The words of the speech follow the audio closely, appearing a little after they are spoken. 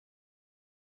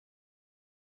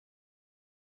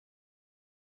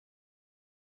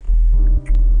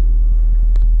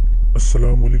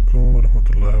Assalamu alaikum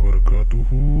warahmatullahi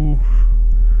wabarakatuh.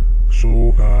 So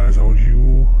guys, how are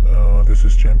you? This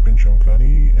is Champion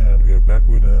Shankani and we are back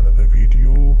with another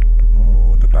video.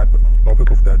 The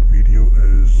topic of that video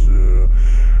is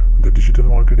the digital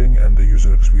marketing and the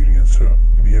user experience.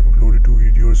 We have uploaded 2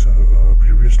 videos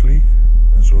previously,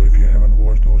 so if you haven't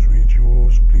watched those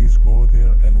videos, please go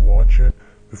there and watch it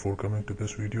before coming to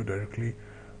this video directly.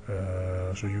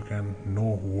 So you can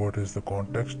know what is the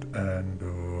context and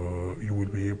you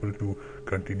will be able to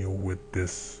continue with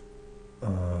this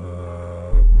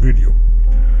video.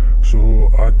 सो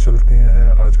आज चलते हैं.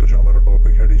 आज का जो हमारा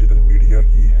topic है digital media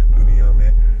की दुनिया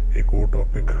में एक और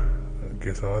टॉपिक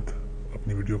के साथ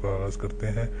अपनी वीडियो का आगाज़ करते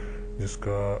हैं,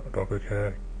 जिसका टॉपिक है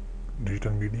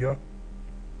डिजिटल मीडिया,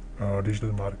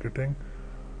 डिजिटल मार्केटिंग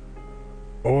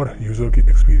और यूज़र की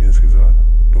एक्सपीरियंस के साथ.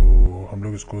 तो हम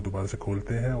लोग इसको दोबारा से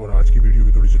खोलते हैं और आज की वीडियो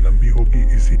भी थोड़ी सी लंबी होगी,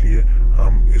 इसीलिए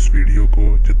हम इस वीडियो को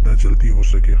जितना जल्दी हो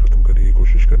सके ख़त्म करने की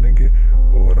कोशिश करेंगे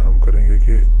और हम करेंगे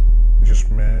कि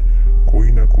जिसमें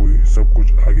कोई ना कोई सब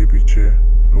कुछ आगे पीछे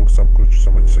लोग सब कुछ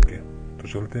समझ सकें. तो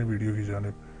चलते हैं वीडियो की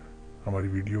जानिब. हमारी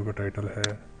वीडियो का टाइटल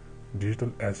है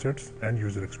digital assets end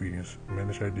user experience.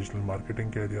 मैंने शायद डिजिटल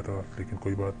मार्केटिंग कह दिया था, लेकिन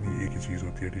कोई बात नहीं, एक ही चीज़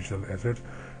होती है, digital assets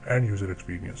end user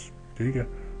experience. ठीक है.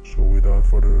 So without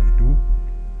further ado,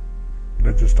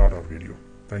 let's just start our video.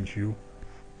 Thank you.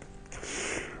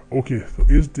 Okay, तो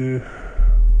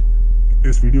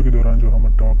इस वीडियो के दौरान जो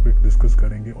हम टॉपिक डिस्कस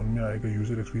करेंगे उनमें आएगा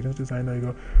यूज़र एक्सपीरियंस डिज़ाइन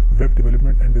आएगा, वेब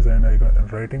डेवलपमेंट एंड डिज़ाइन आएगा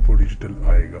एंड राइटिंग फॉर डिजिटल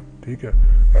आएगा. ठीक है.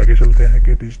 आगे चलते हैं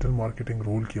कि डिजिटल मार्केटिंग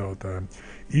रोल क्या होता है.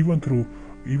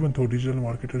 Even though digital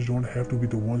marketers don't have to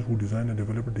be the ones who design and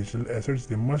develop digital assets,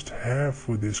 they must have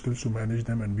the skills to manage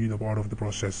them and be the part of the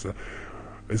process.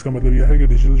 इसका मतलब यह है कि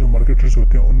digital जो marketers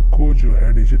होते हैं उनको जो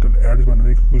है डिजिटल एड्स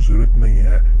बनाने की कोई ज़रूरत नहीं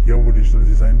है, या वो डिजिटल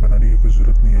डिज़ाइन बनाने की कोई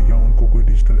ज़रूरत नहीं है, या उनको कोई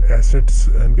डिजिटल एसेट्स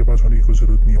इनके पास होने की कोई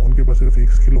ज़रूरत नहीं है. उनके पास सिर्फ एक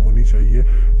स्किल होनी चाहिए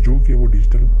जो कि वो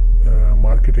डिजिटल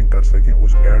मार्केटिंग कर सकें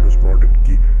उस एड, उस प्रोडक्ट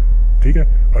की. ठीक है.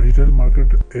 Digital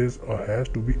market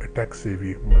has to be tech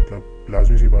savvy. मतलब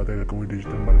लाजमी सी बात है कि कोई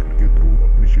डिजिटल मार्केट के थ्रू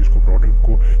अपनी चीज़ को, प्रोडक्ट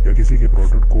को या किसी के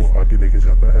प्रोडक्ट को आगे लेके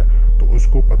जाता है तो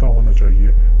उसको पता होना चाहिए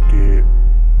कि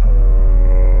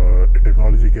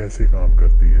टेक्नोलॉजी कैसे काम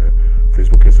करती है,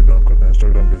 फेसबुक कैसे काम करता है,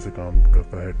 इंस्टाग्राम कैसे काम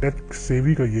करता है. टेक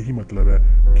सेवी का यही मतलब है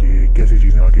कि कैसी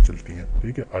चीज़ें आगे चलती हैं.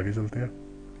 ठीक है. आगे चलते हैं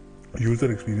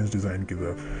यूज़र एक्सपीरियंस डिज़ाइन की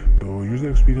तरफ. तो user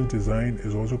experience design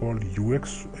is also called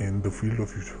UX in the field of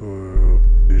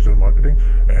digital marketing,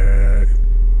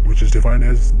 which is defined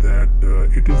as that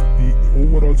it is the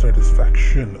overall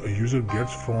satisfaction a user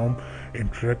gets from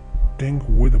interacting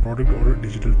with a product or a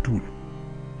digital tool.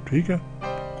 ठीक है.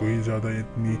 कोई ज़्यादा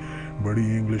इतनी बड़ी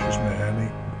English इसमें है नहीं,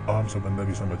 आम सा बंदा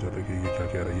भी समझ जाता है कि ये क्या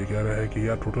कह रहा है. ये कह रहा है कि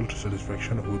यार टोटल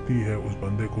सेटिस्फेक्शन होती है उस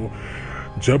बंदे को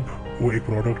जब वो एक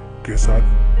प्रोडक्ट के साथ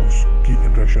उसकी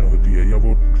इंटरेक्शन होती है, या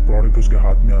वो प्रोडक्ट उसके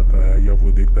हाथ में आता है, या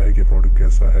वो देखता है कि प्रोडक्ट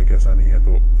कैसा है कैसा नहीं है.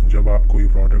 तो जब आप कोई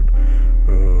प्रोडक्ट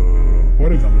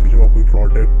फॉर एग्जाम्पल जब आप कोई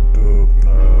प्रोडक्ट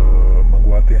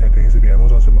मंगवाते हैं, कहीं से भी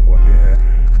अमेज़ॉन से मंगवाते हैं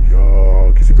या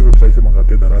किसी भी वेबसाइट से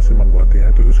मंगाते हैं, दराज से मंगवाते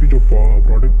हैं, तो उसकी जो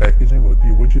प्रोडक्ट पैकेजिंग होती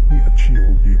है वो जितनी अच्छी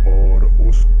होगी और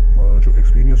उस जो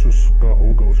एक्सपीरियंस उसका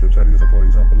होगा उस वेबसाइट के साथ. फॉर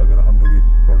एग्जांपल अगर हम लोग एक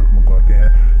प्रोडक्ट मंगवाते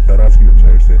हैं दराज की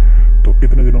वेबसाइट से, तो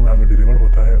कितने दिनों में हमें डिलीवर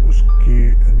होता है, उसकी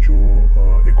जो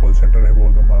एक कॉल सेंटर है वो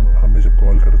हमें जब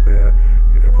कॉल करते हैं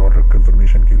प्रोडक्ट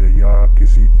कंफर्मेशन के लिए या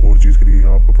किसी और चीज़ के लिए,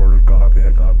 आपका प्रोडक्ट कहाँ पे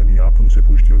है कहाँ पे नहीं, आप उनसे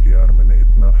पूछते हो कि यार मैंने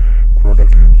इतना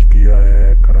प्रोडक्ट किया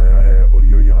है, कराया है और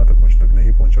ये यहाँ तक मुझ तक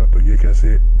नहीं पहुँचा, तो ये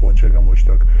कैसे पहुँचेगा मुझ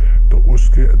तक. तो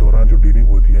उसके दौरान जो डीलिंग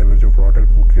होती है, जो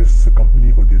प्रोडक्ट वो किस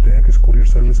कंपनी को देते हैं, किस कुरियर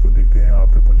सर्विस को देते हैं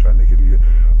आप तक पहुँचाने के लिए,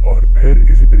 और फिर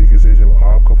इसी तरीके से जब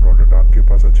आपका प्रोडक्ट आपके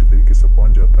पास अच्छे तरीके से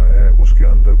पहुँच जाता है, उसके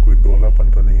अंदर कोई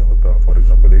दोहलापन तो नहीं होता. फॉर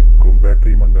एग्जाम्पल एक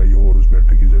बैटरी मंगाई हो और उस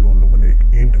बैटरी की जगह उन लोगों ने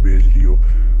एक ईंट भेज दी हो,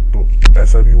 तो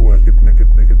ऐसा भी हुआ है.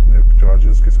 कितने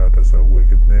चार्जर्स के साथ ऐसा हुआ है,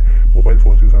 कितने मोबाइल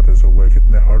फोन के साथ ऐसा हुआ है,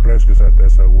 कितने हार्ड ड्राइव्स के साथ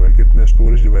ऐसा हुआ है, कितने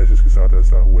स्टोरेज डिवाइसेस के साथ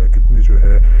ऐसा हुआ है, कितनी जो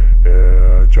है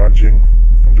चार्जिंग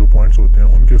जो पॉइंट्स होते हैं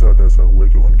उनके साथ ऐसा हुआ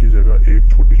है कि उनकी जगह एक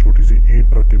छोटी छोटी सी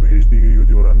ईंट रख के भेज दी गई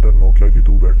होती है और अंदर नोकिया की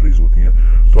 2 बैटरीज होती हैं.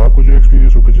 तो आपको जो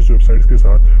एक्सपीरियंस होगा जिस वेबसाइट्स के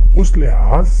साथ, उस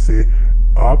लिहाज से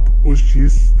आप उस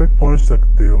चीज़ तक पहुंच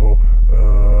सकते हो,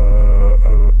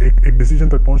 एक डिसीजन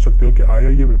तक पहुंच सकते हो कि आया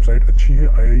ये वेबसाइट अच्छी है,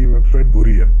 आया ये वेबसाइट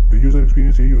बुरी है. तो यूज़र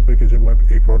एक्सपीरियंस यही होता है कि जब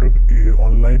आप एक प्रोडक्ट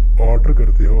ऑनलाइन ऑर्डर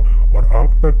करते हो और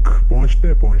आप तक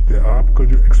पहुंचते पहुंचते आपका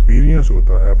जो एक्सपीरियंस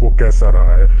होता है वो कैसा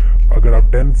रहा है. अगर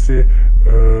आप 10 से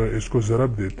इसको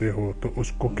ज़रब देते हो तो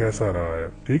उसको कैसा रहा है.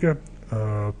 ठीक है.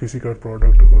 किसी का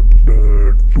प्रोडक्ट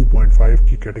 2.5 4.5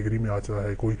 की कैटेगरी में आता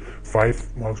है, कोई 5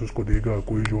 मार्क्स उसको देगा,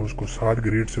 कोई जो उसको 7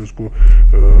 ग्रेड से उसको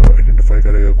आइडेंटिफाई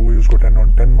करेगा, कोई उसको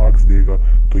 10/10 मार्क्स देगा।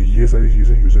 तो ये सारी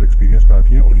चीज़ें यूज़र एक्सपीरियंस में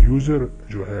आती हैं और यूज़र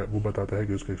जो है वो बताता है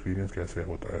कि उसका एक्सपीरियंस कैसे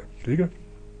होता है। ठीक है,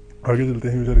 आगे चलते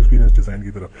हैं यूजर एक्सपीरियंस डिजाइन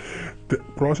की तरफ। The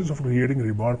process of creating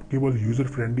remarkable user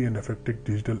friendly and effective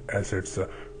digital assets.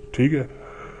 ठीक है,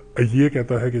 ये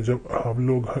कहता है कि जब हम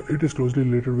लोग, it is closely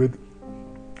related with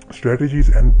strategies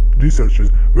and researches,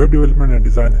 web development and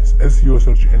design, SEO,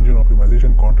 search engine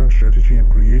optimization, content strategy and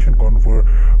creation,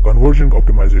 conversion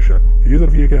optimization। ये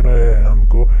सिर्फ ये कह रहा है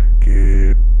हमको कि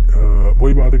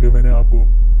वही बात है कि मैंने आपको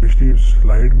पिछली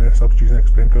स्लाइड में सब चीज़ें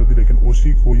एक्सप्लेन कर दी, लेकिन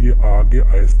उसी को ये आगे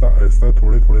आहिस्ता आहिस्ता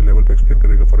थोड़े थोड़े लेवल पे एक्सप्लेन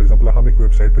करेगा। फॉर एग्जांपल हम एक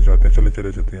वेबसाइट पे जाते हैं,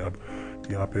 चले जाते हैं।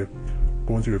 आप यहाँ पे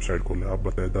कौन सी वेबसाइट खोल लें, आप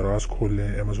बताएं, दराज खोल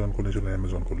लें, अमेजोन खोलें, चले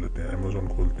अमेजोन खोल लेते हैं, अमेजोन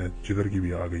खोलते हैं, जिधर की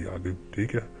भी आ गई।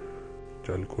 ठीक है,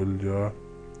 चल खुल जा,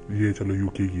 ये चलो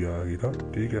यूके की आ गई था।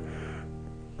 ठीक है,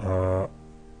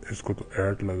 इसको तो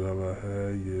ऐड लगा हुआ है,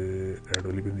 ये ऐड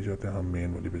वाली पे नहीं जाते हैं, हम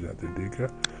मेन वाली पे जाते हैं। ठीक है,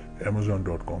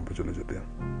 amazon.com पे चले जाते हैं।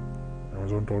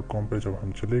 amazon.com पे जब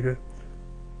हम चले गए,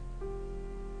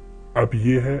 अब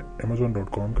ये है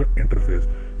amazon.com का इंटरफेस।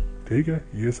 ठीक है,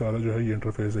 ये सारा जो है ये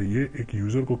इंटरफेस है, ये एक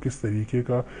यूजर को किस तरीके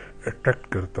का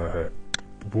अट्रैक्ट करता है।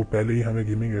 वो पहले ही हमें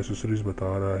गेमिंग एसेसरीज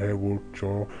बता रहा है, वो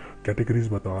जो कैटेगरीज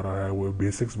बता रहा है, वो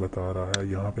बेसिक्स बता रहा है।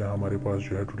 यहाँ पे हमारे पास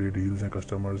जो है टुडे डील्स हैं,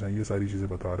 कस्टमर्स हैं, ये सारी चीज़ें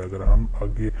बता रहा है। अगर हम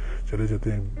आगे चले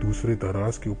जाते हैं, दूसरे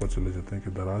दराज के ऊपर चले जाते हैं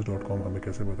कि दराज.com हमें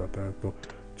कैसे बताता है, तो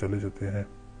चले जाते हैं।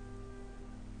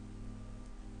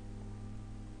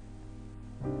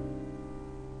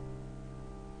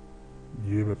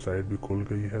 ये वेबसाइट भी खुल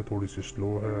गई है, थोड़ी सी स्लो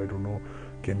है। आई डोंट नो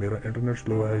कि मेरा इंटरनेट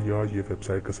स्लो है या ये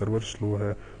वेबसाइट का सर्वर स्लो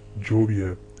है, जो भी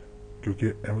है, क्योंकि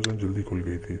अमेजोन जल्दी खुल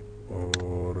गई थी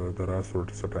और दराज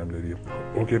थोड़ा सा टाइम ले रही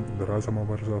है। ओके, दराज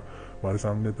हमारे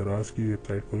सामने दराज की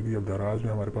वेबसाइट खुल गई। अब दराज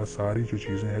में हमारे पास सारी जो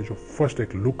चीज़ें हैं, जो फर्स्ट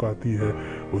एक लुक आती है,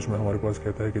 उसमें हमारे पास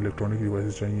कहता है कि इलेक्ट्रॉनिक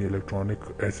डिवाइसेस चाहिए, इलेक्ट्रॉनिक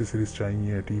एसेसरीज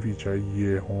चाहिए, टीवी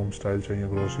चाहिए, होम स्टाइल चाहिए,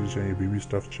 ग्रोसरी चाहिए, बेबी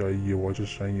स्टफ चाहिए,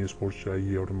 वॉचेस चाहिए, स्पोर्ट्स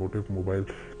चाहिए, ऑटोमोटिव, मोबाइल,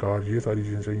 कार, ये सारी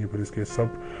चीज़ें चाहिए। फिर इसके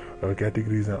सब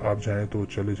कैटेगरीज हैं, आप चाहें तो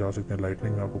चले जा सकते हैं।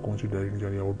 लाइटनिंग में आपको कौन सी लाइटिंग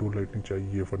चाहिए, आउटडोर लाइटिंग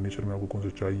चाहिए, फर्नीचर में आपको कौन सा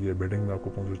चाहिए, बेडिंग में आपको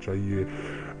कौन सा चाहिए,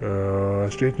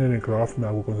 स्टेशनरी क्राफ्ट में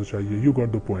आपको कौन सा चाहिए। यू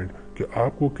गॉट द पॉइंट कि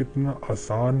आपको कितना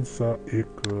आसान सा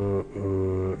एक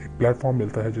प्लेटफॉर्म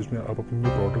मिलता है जिसमें आप अपने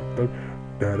प्रोडक्ट तक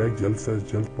डायरेक्ट जल्द से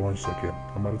जल्द पहुंच सके।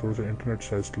 हमारा थोड़ा सा इंटरनेट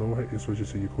शायद स्लो है, इस वजह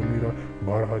से ये खुल नहीं रहा।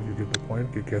 बहरहाल यू गेट द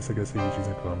पॉइंट कि कैसे कैसे ये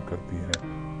चीज़ें काम करती हैं।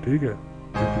 ठीक है,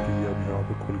 क्योंकि ये अब यहाँ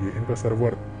पे खुल गई। इनका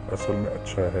सर्वर असल में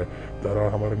अच्छा है,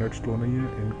 दराज हमारा नेट स्लो नहीं है,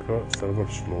 इनका सर्वर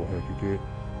स्लो है क्योंकि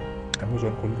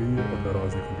अमेजोन खुल गई है और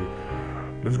दराज नहीं खुल गई।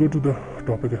 Let's go to the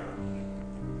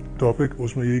topic.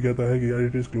 उसमें यही कहता है कि यार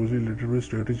it is closely related with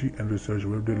strategy and research,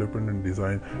 web development and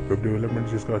design. Web development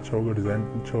जिसका अच्छा होगा, डिज़ाइन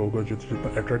अच्छा होगा, जितना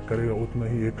अट्रैक्ट करेगा उतना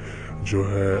ही एक जो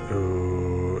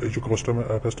है जो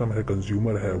कस्टमर है,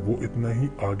 कंज्यूमर है, वो इतना ही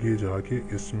आगे जाके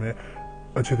इसमें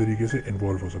अच्छे तरीके से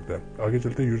इन्वॉल्व हो सकता है। आगे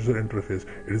चलते हैं user interface.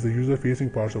 It is the user facing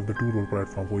parts of the two role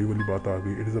platform. वही वाली बात आ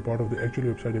गई। It is a part of the actual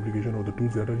website application of the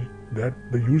tools that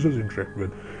the users interact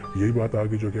with. यही बात आ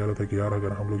गई जो कह रहा था कि यार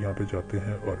अगर हम लोग यहाँ पे जाते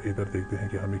हैं और इधर देखते हैं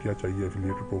कि हमें क्या चाहिए,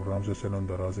 एफिलिएटेड प्रोग्राम से सेल ऑन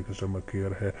दराज है, कस्टमर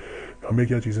केयर है, हमें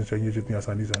क्या चीज़ें चाहिए जितनी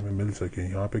आसानी से हमें मिल सके।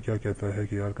 यहाँ पे क्या कहता है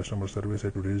कि यार कस्टमर सर्विस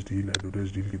है, टुडेज डील है।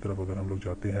 टुडेज डील की तरफ अगर हम लोग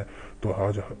जाते हैं तो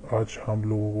आज हम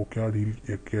लोगों को क्या डील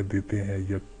क्या देते हैं,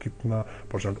 या कितना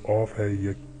 % ऑफ है,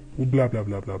 या ब्ला ब्ला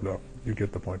ब्ला ब्ला ब्ला। You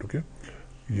get the point. Okay,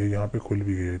 ये यहाँ पे खुल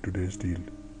भी गई है टुडेज डील।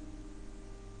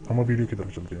 हम वीडियो की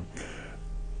तरफ चलते हैं।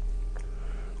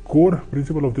 Core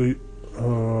principle of the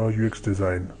UX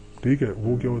design. ठीक है,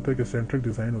 वो क्या होता है कि सेंट्रिक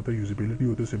डिजाइन होता है, यूजिबिलिटी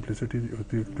होती है, सिंप्लिसिटी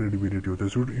होती है, क्रेडिबिलिटी होता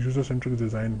है। यूजर सेंट्रिक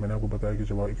डिजाइन मैंने आपको बताया कि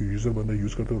जब एक यूजर बंदा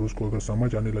यूज करता है और उसको अगर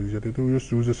समझ आने लग जाती है तो ये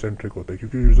यूजर सेंट्रिक होता है,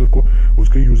 क्योंकि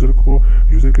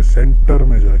यूजर के सेंटर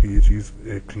में जाके ये चीज़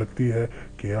एक लगती है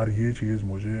कि यार ये चीज़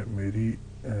मुझे मेरी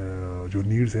जो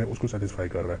नीड्स हैं उसको सेटिस्फाई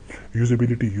कर रहा है।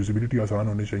 यूजिबिलिटी आसान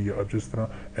होनी चाहिए। अब जिस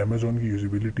तरह अमेजोन की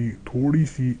यूजिबिलिटी थोड़ी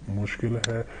सी मुश्किल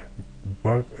है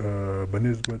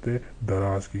बनिस्बत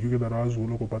दराज की, क्योंकि दराज वो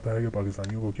लोगों को पता है कि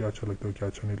पाकिस्तानियों को क्या अच्छा लगता है क्या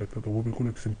अच्छा नहीं लगता, तो वो बिल्कुल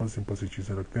एक सिंपल सी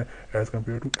चीज़ें रखते हैं एज़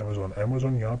कम्पेयर टू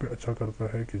अमेजोन। यहाँ पे अच्छा करता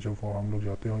है कि जब हम लोग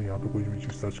जाते हैं और यहाँ पे कोई भी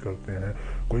चीज़ सर्च करते हैं,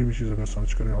 कोई भी चीज़ अगर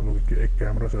सर्च करें, हम लोग एक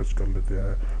कैमरा सर्च कर लेते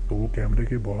हैं तो वो कैमरे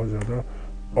के बहुत ज़्यादा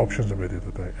ऑप्शन हमें दे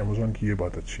देता है। अमेजोन की ये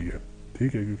बात अच्छी है,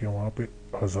 ठीक है, क्योंकि वहाँ पे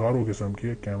हज़ारों किस्म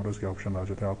के कैमरास के ऑप्शन आ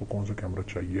जाते हैं, आपको कौन सा कैमरा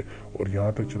चाहिए। और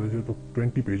यहाँ तक चले जाए तो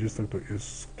 20 पेजेस तक तो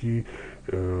इसकी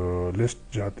लिस्ट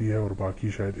जाती है और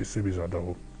बाकी शायद इससे भी ज़्यादा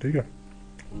हो। ठीक है,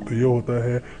 तो ये होता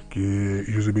है कि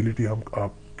यूजिबिलिटी हम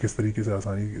आप किस तरीके से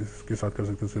आसानी के साथ कर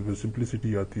सकते हैं।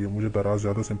 सिंपलिसिटी आती है, मुझे दराज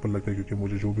ज़्यादा सिंपल लगता है क्योंकि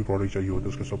मुझे जो भी प्रोडक्ट चाहिए होता है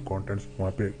उसके सब कंटेंट्स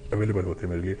वहाँ पे अवेलेबल होते हैं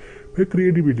मेरे लिए। फिर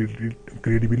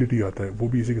क्रिएटिविटी आता है, वो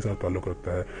भी इसी के साथ ताल्लुक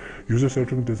रखता है। User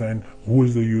centric design, who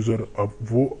is the user, अब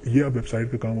वो ये अब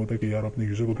वेबसाइट का काम होता है कि यार अपने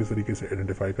यूज़र को किस तरीके से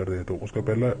आइडेंटिफाई कर दें। तो उसका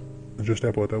पहला जो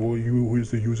स्टेप होता है वो who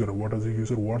is the user, what does the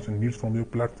user wants and needs from your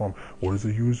platform, what is the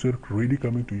user really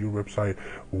coming to your website,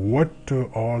 what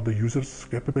are the users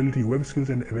capability, web skills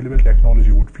and available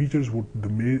technology, what features would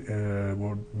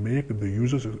make the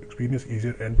user's experience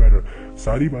easier and better।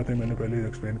 सारी बातें मैंने पहले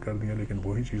explain कर दी हैं, लेकिन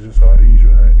वही चीज़ें सारी जो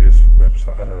है इस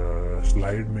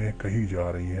स्लाइड में कही जा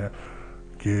रही हैं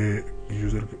कि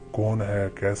यूज़र कौन है,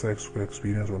 कैसा उसका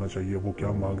एक्सपीरियंस होना चाहिए, वो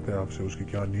क्या मांगता है आपसे, उसकी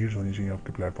क्या नीड्स होनी चाहिए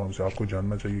आपके प्लेटफॉर्म से। आपको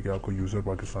जानना चाहिए कि आपको यूज़र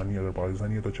पाकिस्तानी, अगर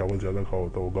पाकिस्तानी है तो चावल ज़्यादा खा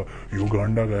होता होगा,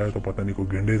 युगांडा का है तो पता नहीं कोई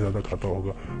गेंडे ज़्यादा खाता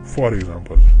होगा, फॉर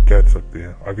एग्जाम्पल कह सकते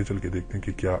हैं। आगे चल के देखते हैं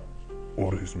कि क्या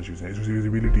और इसमें चीज़ें।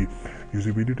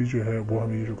 यूजिबिलिटी जो है वो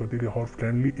हमें ये जो करती है कि how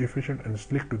friendly, efficient and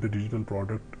slick to the digital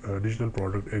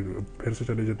product. फिर से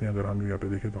चले जाते हैं, अगर हम यहाँ पे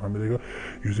देखें तो हमें देगा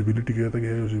यूजिबिलिटी कहता है कि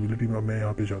यूजिबिलिटी में मैं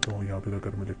यहाँ पे जाता हूँ, यहाँ पे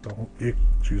जाकर मैं लिखता हूँ एक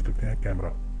चीज़ लिखते हैं कैमरा,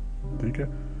 ठीक है।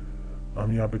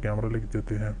 हम यहाँ पे कैमरा लिख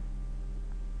देते हैं,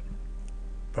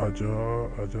 आजा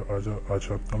आजा आजा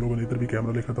आजा। हम लोगों ने इधर भी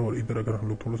कैमरा लिखा था, और इधर अगर हम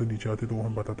लोग थोड़ा सा नीचे आते तो वो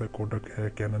हम बताता है कोडक है,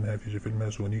 कैनन है, फिजिफिल्म है,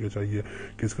 सोनी का चाहिए,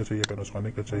 किसका चाहिए,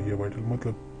 पैनासोनिक का चाहिए, वाइटल,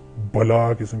 मतलब भला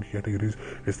किस्म की कैटेगरीज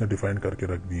इसने डिफाइन करके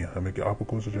रख दी हैं हमें कि आपको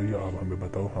कौन सा चाहिए, आप हमें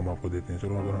बताओ, हम आपको देते हैं।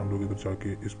 चलो अगर हम लोग इधर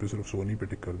जाके इस पर सिर्फ सोनी पे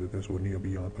टिक कर देते हैं, सोनी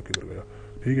अभी यहाँ तक इधर गया,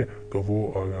 ठीक है, तो वो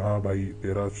हाँ भाई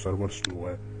तेरा सर्वर स्लो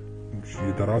है,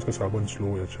 ये दराज का साबन स्लो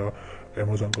है, अच्छा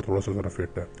अमेजोन का थोड़ा सा ज़रा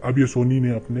फिट है। अब ये सोनी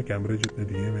ने अपने कैमरे जितने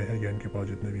दिए हुए हैं या इनके पास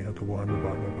जितने भी हैं तो वो हमें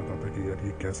बार बार बताता है कि यार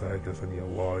ये कैसा है कैसा नहीं है।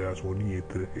 वाह यार सोनी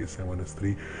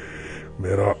A7S3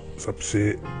 मेरा सबसे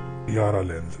प्यारा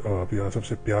लेंस,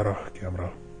 सबसे प्यारा कैमरा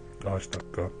आज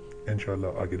तक का,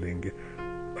 इंशाल्लाह आगे लेंगे।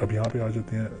 अब यहाँ पे आ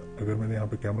जाते हैं, अगर मैंने यहाँ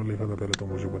पे कैमरा लिखा था पहले तो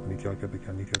मुझे पता नहीं क्या कहते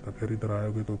क्या नहीं कहता, फिर इधर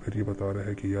आयोगे तो फिर ये बता रहा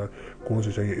है कि यार कौन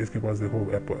से चाहिए। इसके पास देखो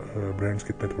ब्रांड्स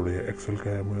कितने थोड़े हैं, एक्सेल का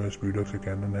है, स्पीडक्स है,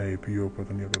 कैनन है, APO,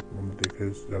 पता नहीं अगर हम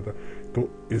देखें ज़्यादा तो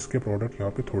इसके प्रोडक्ट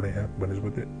यहाँ पे थोड़े हैं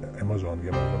बनस्बत अमेजोन के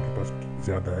पास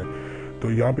ज़्यादा है। तो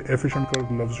यहाँ पे एफिशिएंट का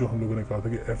लफ्ज़ जो हम लोगों ने कहा था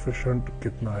कि एफिशिएंट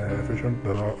कितना है, एफिशिएंट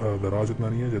दराज इतना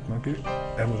नहीं है जितना कि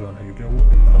अमेजोन है, क्योंकि वो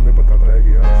हमें बताता है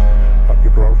कि यार आपके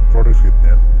प्रोडक्ट्स कितने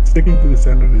हैं। Sticking to the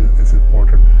standard is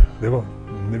important। देखो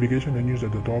navigation menus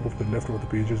at the top of the left of the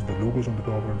pages, the logos on the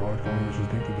top and right corner which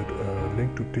is linked to the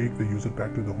link to take the user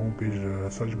back to the home page,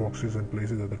 search boxes and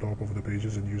places at the top of the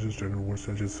pages and users general words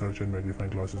such as search and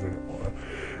magnifying glasses।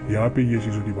 यहाँ पे ये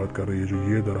चीज़ों की बात कर रही है, जो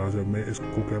ये दराज है, मैं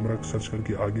इसको कैमरा सर्च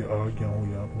करके आगे आ गया हूँ,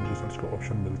 यहाँ पे मुझे सर्च का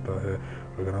ऑप्शन मिलता है।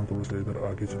 अगर हम थोड़ा सा इधर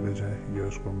आगे चले जाएँ या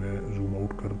इसको मैं जूम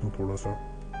आउट कर दूँ थोड़ा सा,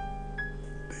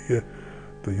 ठीक है,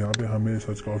 तो यहाँ पे हमें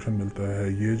सर्च का ऑप्शन मिलता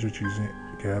है। ये जो चीज़ें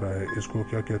कह रहा है इसको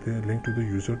क्या कहते हैं, link to the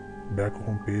user back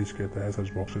home page कहता है,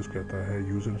 सर्च बॉक्सेस कहता है,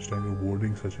 यूज़र स्टैंडिंग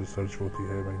बोर्डिंग सच सर्च होती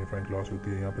है, मैग्नीफाइंग ग्लास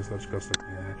होती है, यहाँ पे सर्च कर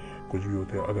सकते हैं, कुछ भी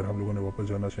होते हैं। अगर हम लोगों ने वापस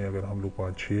जाना चाहिए, अगर हम लोग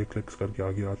 5-6 क्लिक्स करके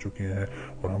आगे आ चुके हैं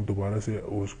और हम दोबारा से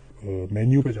उस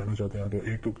मेन्यू पे जाना चाहते हैं, तो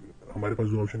एक तो हमारे पास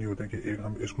दो ऑप्शन ये होते हैं कि एक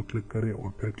हम इसको क्लिक करें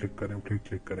और फिर क्लिक करें और फिर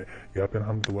क्लिक करें, या फिर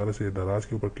हम दोबारा से दराज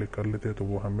के ऊपर क्लिक कर लेते हैं तो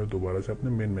वो हमें दोबारा से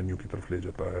अपने मेन मेन्यू की तरफ ले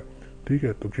जाता है, ठीक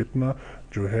है। तो कितना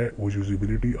जो है वो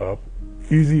यूजिबिलिटी,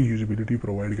 आप इजी यूजिबिलिटी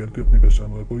प्रोवाइड करते हो अपने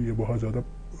कस्टमर को, ये बहुत ज़्यादा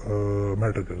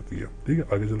मैटर करती है, ठीक है।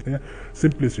 आगे चलते हैं,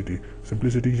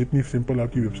 सिंप्लिसिटी जितनी सिंपल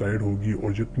आपकी वेबसाइट होगी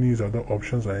और जितनी ज़्यादा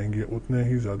ऑप्शंस आएंगे उतने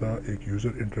ही ज़्यादा एक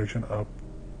यूज़र इंटरेक्शन आप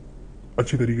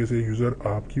अच्छी तरीके से यूज़र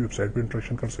आपकी वेबसाइट पे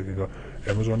इंटरेक्शन कर सकेगा।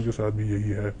 अमेजोन के साथ भी यही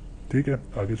है, ठीक है।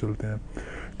 आगे चलते हैं,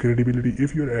 credibility,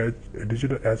 if your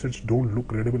digital assets don't look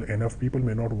credible enough people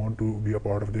may not want to be a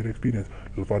part of their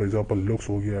experience. For example looks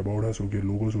हो गया, अबाउट अस हो गया,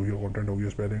 लोगोस हो गया, कंटेंट हो गया,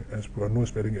 स्पेलिंग नो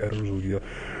स्पेलिंग एरर्स हो गया।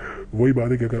 वही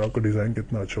बात है कि अगर आपका डिज़ाइन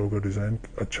कितना अच्छा होगा, डिज़ाइन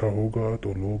अच्छा होगा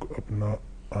तो लोग अपना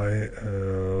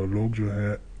लोग जो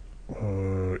है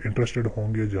इंटरेस्टेड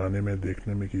होंगे जाने में,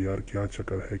 देखने में कि यार क्या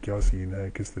चक्कर है, क्या सीन है,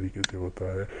 किस तरीके से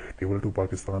होता है, टेबल टू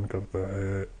पाकिस्तान करता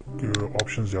है,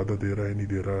 ऑप्शन ज़्यादा दे रहा है, नहीं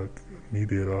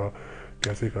दे रहा,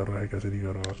 कैसे कर रहा है, कैसे नहीं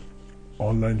कर रहा।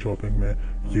 ऑनलाइन शॉपिंग में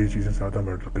ये चीज़ें ज़्यादा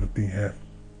मैटर करती हैं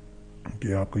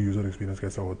कि आपका यूज़र एक्सपीरियंस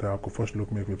कैसा होता है। आपको फर्स्ट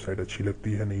लुक में एक वेबसाइट अच्छी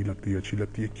लगती है, नहीं लगती है, अच्छी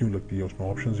लगती है, क्यों लगती है, उसमें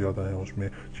ऑप्शन ज़्यादा हैं, उसमें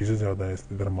चीज़ें ज़्यादा हैं,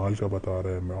 इधर माल का बता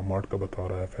रहा है, मार्ट का बता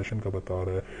रहा है, फैशन का बता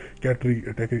रहा है,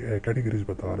 कैटेगरीज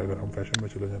बता रहा है। अगर हम फैशन में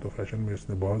चले जाएँ तो फैशन में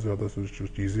इसमें बहुत ज़्यादा जो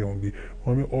चीज़ें होंगी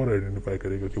वो हमें और आइडेंटिफाई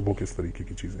करेगा कि वो किस तरीके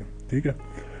की चीज़ें, ठीक है।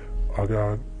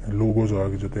 आगे लोगोज आ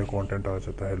जाते हैं, कंटेंट आ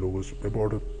जाता है logos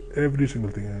about every single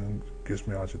thing के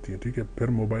इसमें आ जाती है, ठीक है। फिर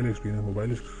मोबाइल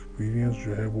एक्सपीरियंस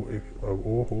जो है वो एक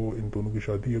वो हो, इन दोनों की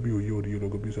शादी अभी हुई और ये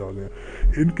लोग अभी से आ गए,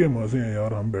 इनके मज़े हैं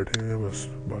यार, हम बैठे हैं बस,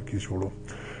 बाकी छोड़ो।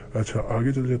 अच्छा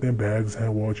आगे चल जाते हैं। बैग्स हैं,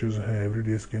 वॉचेस हैं,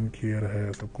 एवरीडे स्किन केयर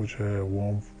है, सब कुछ है,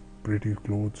 वार्म प्रीटी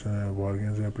क्लोथ्स हैं,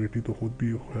 बार्गेन्स हैं। प्रीटी तो खुद भी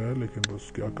है लेकिन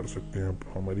बस क्या कर सकते हैं, अब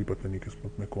हमारी पता नहीं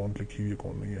किस्मत में कौन लिखी हुई है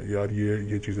कौन नहीं है यार।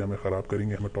 ये चीज़ें हमें ख़राब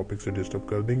करेंगी, हमें टॉपिक से डिस्टर्ब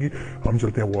कर देंगी। हम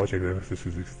चलते हैं वॉच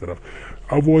एक्सेसरीज की तरफ।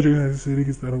 अब वॉच एक्सेसरी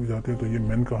की तरफ जाते हैं तो ये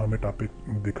मेन का हमें टॉपिक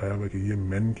दिखाया हुआ है कि ये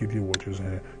मेन के लिए वॉचेस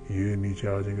हैं। ये नीचे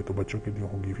आ जाएंगे तो बच्चों के लिए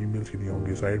होंगी, फीमेल्स के लिए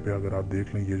होंगी। साइड पे अगर आप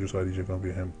देख लें ये जो सारी जगह पे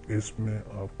हैं, इसमें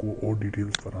आपको और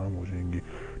डिटेल्स फराहम हो जाएंगी,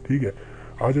 ठीक है।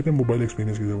 आ जाते हैं मोबाइल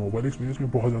एक्सपीरियंस की। मोबाइल एक्सपीरियंस में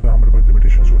बहुत ज़्यादा हमारे पास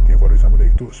लिमिटेशंस होती हैं। फॉर एग्जांपल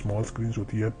एक तो स्मॉल स्क्रीन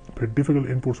होती है, फिर डिफिकल्ट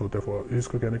इनपुट्स होता है।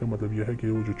 इसका कहने का मतलब यह है कि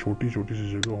वो जो छोटी छोटी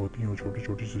सी जगह होती हैं, वो छोटी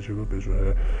छोटी सी जगह पे जो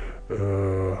है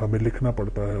हमें लिखना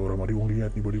पड़ता है और हमारी उंगलियां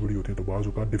इतनी बड़ी बड़ी होती हैं, तो बाज़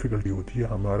औक़ात डिफिकल्टी होती है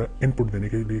हमारा इनपुट देने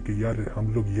के लिए कि यार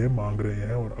हम लोग ये मांग रहे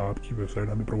हैं और आपकी वेबसाइट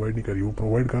हमें प्रोवाइड नहीं कर रही। वो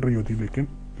प्रोवाइड कर रही होती है लेकिन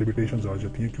लिमिटेशंस आ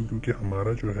जाती हैं क्योंकि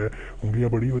हमारा जो है उंगलियां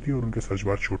बड़ी होती है और उनके सर्च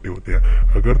बार छोटे होते हैं।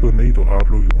 अगर तो नहीं तो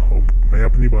आप लोग, मैं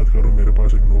अपनी बात करूँ, मेरे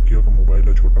पास एक नोकिया का मोबाइल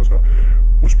है छोटा सा,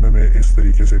 उसमें मैं इस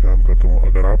तरीके से काम करता हूँ।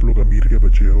 अगर आप लोग अमीर के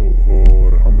बच्चे हो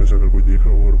और हम में से अगर कोई देख रहा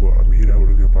हो और वो अमीर है और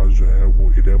उसके पास जो है वो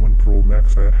 11 Pro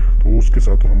Max है, तो उसके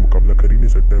साथ तो हम मुकाबला कर ही नहीं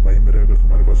सकते भाई मेरे। अगर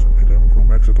तुम्हारे पास 11 Pro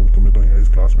Max है तो तुम्हें तो यहाँ इस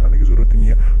क्लास में आने की जरूरत नहीं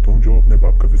है, तुम जो अपने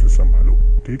बाप का बिजनेस संभालो,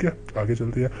 ठीक है। आगे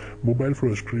चलते हैं। Mobile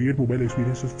first, create mobile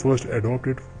experience first,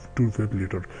 adopted to web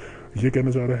letter. ये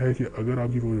कहना चाह रहा है कि अगर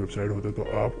आपकी कोई वेबसाइट होता है तो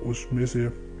आप उसमें से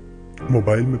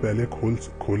मोबाइल में पहले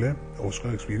खोलें,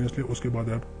 उसका एक्सपीरियंस लें, उसके बाद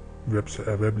आप वेब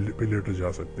पे लेटर जा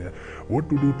सकते हैं। What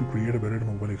to do to create a better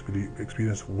mobile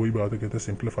experience, वही बात है, कहते हैं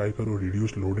सिंप्लीफाई करो,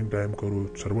 रिड्यूस लोडिंग टाइम करो,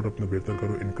 सर्वर अपना बेहतर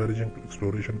करो, इंकरेजिंग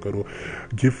एक्सप्लोरेशन करो,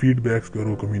 गिव फीडबैक्स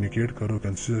करो, कम्युनिकेट करो,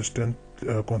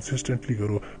 कंसिस्टेंटली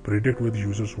करो, प्रेडिक्ट विद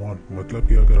यूजर्स वांट। मतलब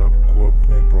कि अगर आपको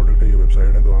अपना एक प्रोडक्ट है या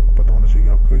वेबसाइट है तो आपको पता होना चाहिए कि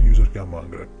आपका यूजर क्या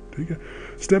मांग रहा है, ठीक है।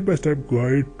 Step by step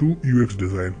guide to UX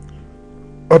design.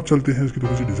 अब चलते हैं इसकी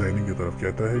थोड़ी सी डिजाइनिंग की तरफ।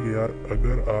 कहता है कि यार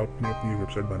अगर आपने अपनी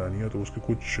वेबसाइट बनानी है तो उसकी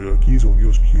कुछ कीज होंगी,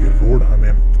 उसकी रोड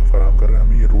हमें फराहम कर रहे हैं,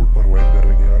 हमें ये रोड प्रोवाइड कर रहे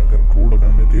हैं कि यार अगर रोड अगर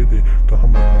हमें दे दे तो हम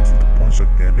मंजिल तक पहुंच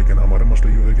सकते हैं। लेकिन हमारा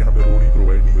मसला ये होता है कि हमें रोड ही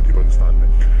प्रोवाइड नहीं होती पाकिस्तान में।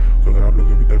 तो अगर आप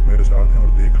लोग अभी तक मेरे साथ हैं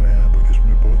और देख रहे हैं तो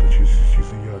इसमें बहुत अच्छी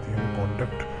चीज़ें ये आती हैं।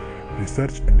 कॉन्टेक्ट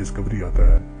रिसर्च एंड डिस्कवरी आता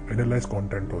है, एनालाइज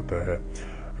कॉन्टेंट होता है,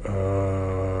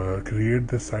 create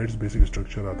the sites basic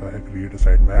structure आता है, क्रिएट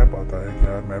साइट मैप आता है कि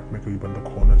यार मैप में कोई बंदा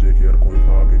खो ना जाए कि यार कोई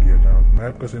कहाँ पे गया जहाँ।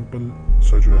 मैप का सिंपल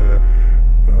सा जो है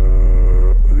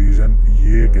रीज़न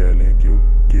ये कह लें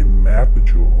कि मैप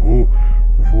जो हो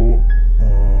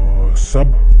वो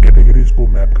सब कैटेगरीज को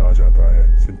मैप कहा जाता है।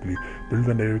 सिंपली बिल्ड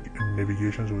द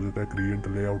नेविगेशन हो जाता है, क्रिएट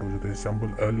द लेआउट हो जाता है, सिंपल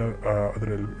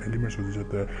अदर एलिमेंट्स हो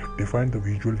जाता है, define the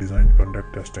visual design,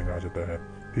 conduct testing आ जाता है,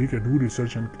 ठीक है। Do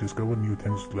research and discover new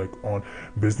things like on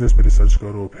business पे रिसर्च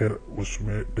करो, फिर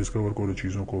उसमें डिस्कवर करो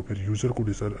चीज़ों को, फिर यूज़र को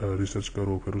रिसर्च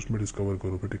करो, फिर उसमें डिस्कवर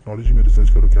करो, फिर टेक्नोलॉजी में रिसर्च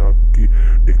करो कि आपकी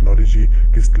टेक्नोलॉजी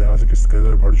किस लिहाज से किस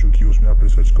कदर बढ़ चुकी है, उसमें आप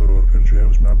रिसर्च करो, और फिर जो है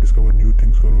उसमें आप डिस्कवर न्यू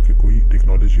थिंग्स करो कि कोई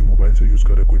टेक्नोलॉजी मोबाइल से यूज़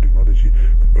कर रहा है, कोई टेक्नोलॉजी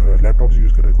लैपटॉप से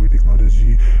यूज़ कर रहा है, कोई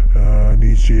टेक्नोलॉजी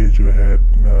नीचे जो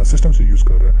है सिस्टम से यूज़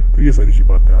कर रहा है। तो ये सारी चीज़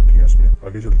बातें आती हैं इसमें।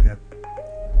 आगे चलते हैं।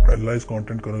 एनालाइज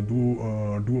कंटेंट करो,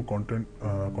 do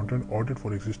content audit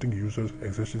for existing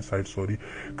sites,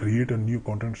 create a new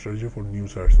content strategy for new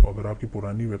sites. अगर आपकी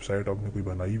पुरानी वेबसाइट आपने कोई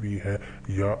बनाई हुई है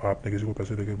या आपने किसी को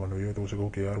पैसे देकर बनवाई है तो उसे कहो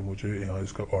कि यार मुझे यहाँ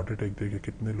इसका ऑडिट एक दे कि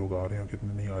कितने लोग आ रहे हैं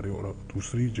कितने नहीं आ रहे, और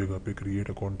दूसरी जगह पे create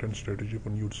a content strategy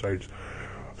for new sites.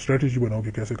 Strategy बनाओ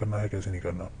कि कैसे करना है कैसे नहीं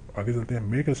करना। आगे चलते हैं।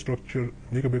 Make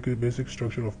a basic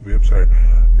structure of website.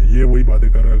 ये वही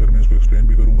बातें कर रहा है, अगर मैं इसको एक्सप्लेन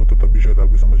भी करूंगा तो तब भी शायद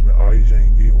आपकी समझ में आ ही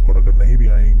जाएंगी, और अगर नहीं भी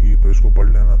आएंगी तो इसको पढ़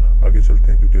लेना। आगे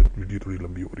चलते हैं क्योंकि वीडियो थोड़ी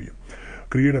लंबी हो रही है।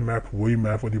 क्रिएट अ मैप, वही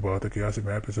मैप वाली बात है कि यहाँ से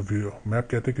मैप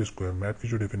कहते हैं किसको है। मैप की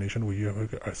जो डेफिनेशन वो ये है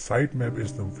कि अ site map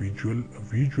is the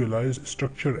visualised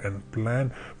structure and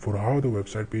plan for how the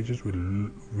website pages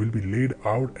will be laid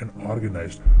out and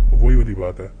organised. वही वाली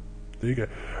बात है, ठीक है।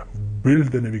 बिल्ड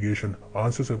द नेविगेशन,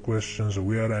 आंसर सब questions,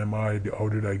 where M I, how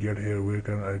did I get here, where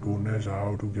can I go next,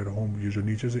 how to get home. ये जो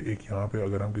नीचे से एक यहाँ पे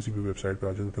अगर हम किसी भी वेबसाइट पे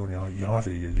आ जाते हैं और यहाँ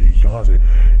से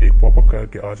एक पॉपअप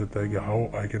करके आ जाता है कि how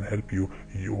I can help you,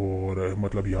 और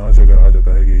मतलब यहाँ से अगर आ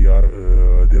जाता है कि यार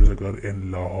there is a girl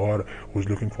in Lahore who is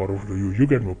looking forward to you, you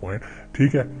get my point,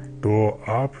 ठीक है। तो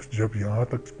आप जब यहाँ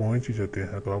तक पहुँच ही जाते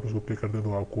हैं तो आप उसको क्लिक करते हैं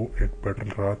तो आपको एक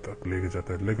बेटर राह तक लेके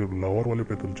जाता है। लेकिन लाहौर वाले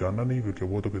पे तो जाना नहीं क्योंकि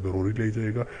वो तो फिर जरूरी ले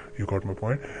जाएगा। You got my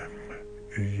point.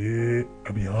 ये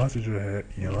अब यहाँ से जो है,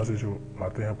 यहाँ से जो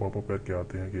आते हैं पॉपअप करके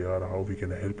आते हैं कि यार how we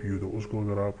can help you, तो उसको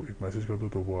अगर आप एक मैसेज कर दो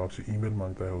तो वो आपसे ईमेल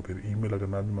मांगता है, और फिर ईमेल अगर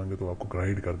ना भी मांगे तो आपको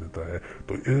गाइड कर देता है।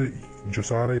 तो ये जो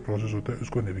सारा ये प्रोसेस होता है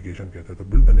उसको नेविगेशन कहते हैं। तो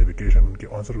बिल्ड द नेविगेशन,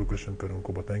 उनके आंसर को क्वेश्चन करें,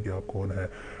 उनको बताएं कि आप कौन है,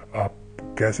 आप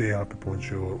कैसे यहाँ पे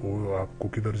पहुँचे और वो आपको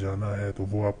किधर जाना है, तो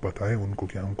वो आप बताएं उनको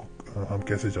कि हम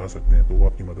कैसे जा सकते हैं, तो वो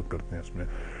आपकी मदद करते हैं इसमें।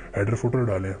 हेडर फुटर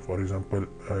डालें, for example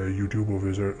YouTube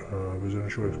vision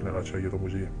show explain. अच्छा ये तो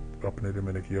मुझे अपने लिए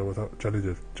मैंने किया हुआ था, चले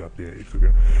जाते हैं एक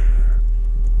सेकेंड,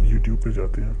 यूट्यूब पे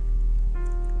जाते हैं,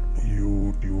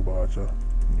 यूट्यूब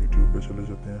पे चले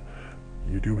जाते हैं।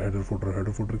 यूट्यूब हेडर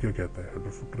फुटर क्या कहता है? हेडर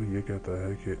फुटर ये कहता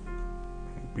है कि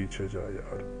पीछे जा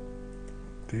यार,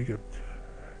 ठीक है।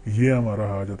 ये हमारा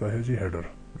आ जाता है जी हेडर,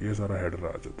 ये सारा हेडर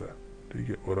आ जाता है, ठीक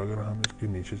है। और अगर हम इसके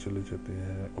नीचे चले जाते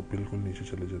हैं और बिल्कुल नीचे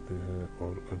चले जाते हैं,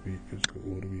 और अभी इसको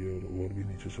और भी है और भी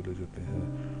नीचे चले जाते हैं,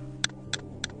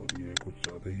 और ये कुछ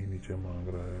ज़्यादा ही नीचे मांग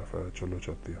रहा है, फिर चलो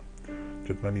जाते हैं।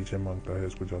 जितना नीचे मांगता है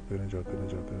इसको जाते रहें।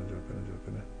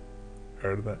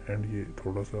 एट द एंड ये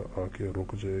थोड़ा सा आके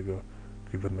रुक जाएगा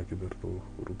किधर न किधर, तो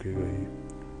रुकेगा ही।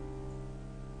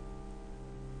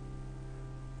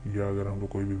 या अगर हम लोग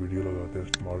कोई भी वीडियो लगाते हैं,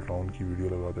 स्मॉल टाउन की वीडियो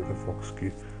लगाते थे फॉक्स की,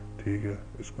 ठीक है,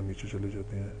 इसको नीचे चले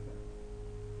जाते हैं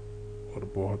और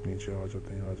बहुत नीचे आ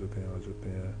जाते हैं,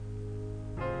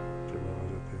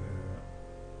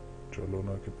 चलो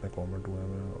ना, कितने कमेंट हुए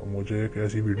हैं। मुझे एक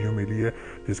ऐसी वीडियो मिली है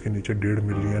जिसके नीचे 1.5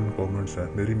 मिलियन कमेंट्स हैं,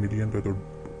 मेरी मिलियन पे तो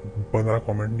 15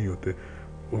 कमेंट नहीं होते।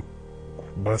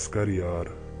 बस कर यार,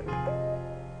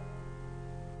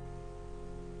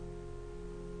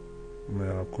 मैं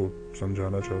आपको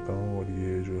समझाना चाहता हूँ, और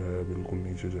ये जो है बिल्कुल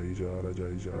नीचे जाई जा रहा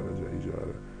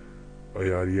है। और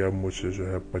यार ये अब मुझसे जो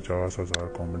है 50,000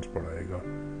 कमेंट्स पढ़ाएगा।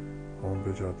 होम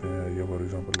पे जाते हैं, ये फॉर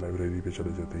एग्जांपल लाइब्रेरी पे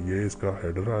चले जाते हैं, ये इसका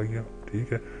हेडर आ गया,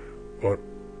 ठीक है। और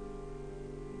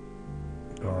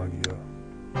कहाँ गया,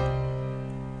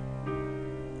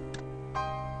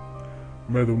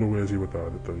 मैं तुम लोगों को ऐसे ही बता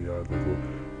देता हूँ यार। देखो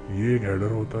ये एक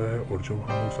हेडर होता है, और जब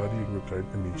हम लोग सारी एक वेबसाइट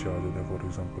पे नीचे आ जाते हैं, फॉर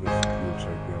एग्जांपल इसकी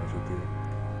वेबसाइट पे आ जाते हैं,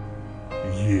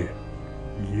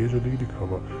 ये जो लिखा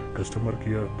हुआ कस्टमर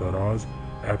केयर, दराज,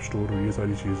 ऐप स्टोर, ये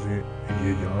सारी चीज़ें,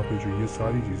 ये यहाँ पे जो ये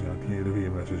सारी चीज़ें आती हैं, ये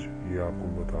मैसेज ये आपको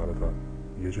बता रहा था,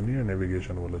 ये जो नहीं है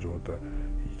नेविगेशन वाला जो होता है,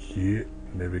 ये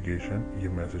नेविगेशन, ये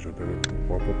मैसेज होता है।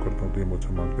 पॉपअप करता हूँ तो ये मुझसे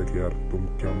मांगता है कि यार तुम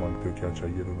क्या मांगते हो, क्या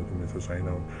चाहिए, तो मैं तुम्हें से साइन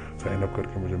अप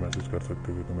करके मुझे मैसेज कर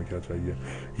सकते हो कि तुम्हें क्या चाहिए।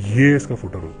 ये इसका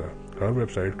फुटर होता है। हर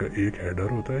वेबसाइट का एक हेडर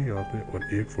होता है यहाँ पे, और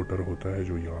एक फुटर होता है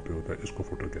जो यहाँ पे होता है, इसको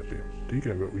फुटर कहते हैं, ठीक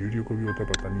है। यूट्यूब को भी होता है,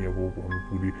 पता नहीं है, वो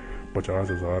पूरी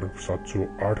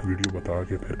 50,708 वीडियो बता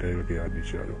के फिर कहेगा कि यार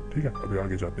नीचे आ जाओ, ठीक है। अभी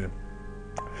आगे जाते हैं।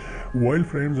 वाइल्ड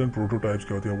फ्रेम्स एंड प्रोटोटाइप्स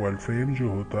क्या होते हैं? वाइल्ड फ्रेम जो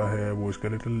होता है वो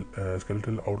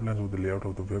skeletal outlines of the layout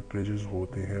of the web pages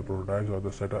होते हैं। Prototypes are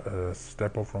the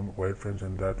step up from wild frames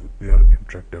and that they are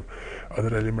interactive.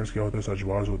 Other elements क्या होता है? सर्च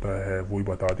बार्स होता है, वही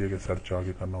बता दिया कि सर्च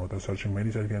आगे करना होता है। Searching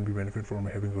many site can be benefit from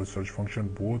having a search function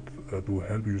both to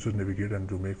help users navigate and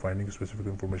to make finding specific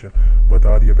information.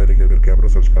 बता दिया पहले कि अगर कैमरा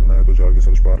सर्च करना है तो जाके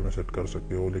सर्च बार में सेट कर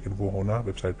सकते हो, लेकिन वो होना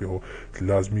वेबसाइट पे हो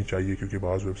लाजमी चाहिए, क्योंकि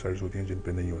बाज़ वेबसाइट्स होती हैं जिन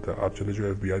पे नहीं होता। आप चले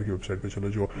जो FBI की वेबसाइट पे चलो,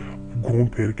 जो घूम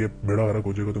फिर के बेड़ा गर्क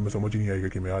हो जाएगा, तुम्हें समझ ही नहीं आएगा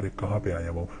कि मैं यार कहाँ पे आया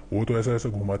हूँ। वो तो ऐसा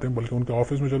घुमाते हैं, बल्कि उनके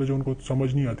ऑफिस में चले जाओ, उनको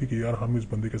समझ नहीं आती कि यार हम इस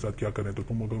बंदे के साथ क्या करें। तो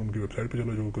तुम अगर उनकी वेबसाइट पे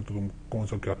चले जाओगे तो तुम कौन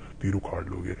सा क्या तीर उखाड़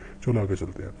लोगे। चलो आगे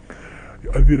चलते हैं।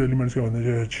 अदर एलिमेंट्स क्या होने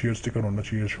चाहिए? शेयर स्टिकर होना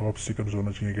चाहिए, शॉप स्टिकर्स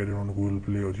होना चाहिए, गेट ऑन गूगल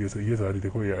प्ले, और ये सारी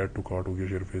देखो, ये ऐड टू कार्ट हो गया,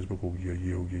 शेयर फेसबुक हो गया,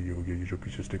 ये हो गया, ये जो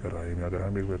पीछे स्टिकर आए हैं। अगर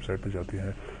हम एक वेबसाइट पे जाते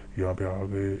हैं, यहाँ पे आ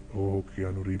गए, वो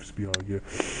कियानू रीव्स भी आ गया,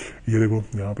 ये देखो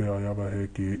यहाँ पे आया हुआ है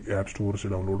कि ऐप स्टोर से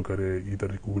डाउनलोड करें,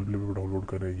 इधर गूगल प्ले पे डाउनलोड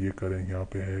करें, ये करें। यहाँ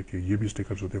पे है कि ये भी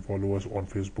स्टिकर्स होते हैं। Followers on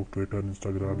Facebook, Twitter,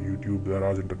 Instagram, YouTube,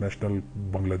 दराज इंटरनेशनल,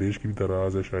 बांग्लादेश की भी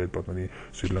दराज है शायद, पता नहीं,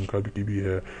 श्रीलंका की भी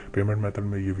है। पेमेंट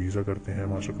मेथड में ये वीज़ा करते हैं,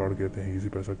 मास्टर कार्ड कहते हैं, इजी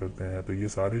पैसा करते हैं। तो ये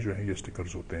सारे जो है ये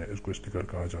स्टिकर्स होते हैं, इसको स्टिकर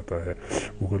कहा जाता है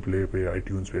गूगल प्ले पे,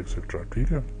 iTunes पे एक्सेट्रा, ठीक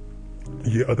है।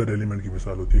 ये अदर एलिमेंट की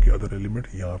मिसाल होती है कि अदर एलिमेंट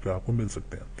यहाँ पे आपको मिल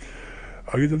सकते हैं।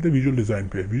 आगे चलते हैं विजुअल डिजाइन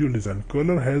पे। Visual design,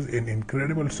 colour has an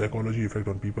incredible psychology effect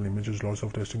on people, images, lots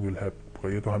of testing will help.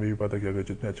 ये तो हमें भी पता है कि अगर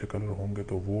जितने अच्छे कलर होंगे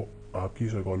तो वो आपकी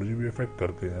साइकोलॉजी भी इफेक्ट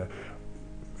करते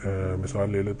हैं। मिसाल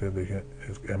ले लेते हैं,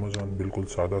 देखें अमेजोन बिल्कुल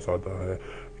सादा है,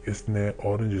 इसने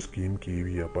ऑरेंज स्कीम की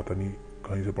हुई है, पता नहीं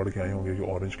कहीं से पढ़ के आए होंगे कि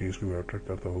ऑरेंज की इसको अट्रैक्ट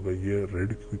करता होगा। ये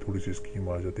रेड की थोड़ी सी स्कीम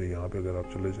आ जाती है। यहाँ पे अगर आप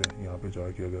चले जाएं, यहाँ पे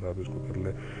जाके अगर आप इसको कर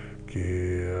लें कि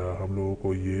हम लोगों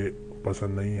को ये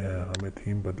पसंद नहीं है, हमें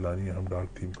थीम बदलानी है, हम डार्क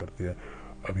थीम करते हैं,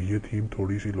 अब ये थीम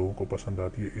थोड़ी सी लोगों को पसंद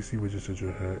आती है, इसी वजह से जो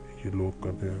है ये लोग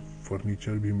करते हैं।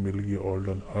 फर्नीचर भी मिल गया ऑल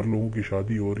डन, हर लोगों की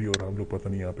शादी हो रही है और हम लोग पता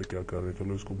नहीं यहाँ पे क्या कर रहे हैं।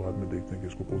 चलो इसको बाद में देखते हैं कि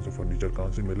इसको कौन सा फर्नीचर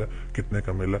कहाँ से मिला, कितने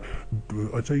का मिला।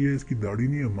 अच्छा ये इसकी दाढ़ी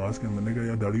नहीं है, मास्क है। मैंने कहा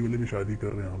यार दाढ़ी वाले भी शादी कर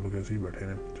रहे हैं, हम लोग ऐसे ही बैठे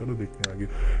हैं। चलो देखते हैं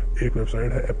आगे। एक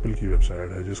वेबसाइट है, एप्पल की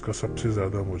वेबसाइट है, जिसका सबसे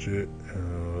ज़्यादा मुझे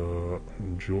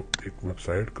जो एक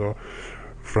वेबसाइट का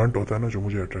फ्रंट होता है ना, जो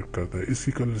मुझे अट्रैक्ट करता है,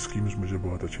 इसकी कलर स्कीम्स मुझे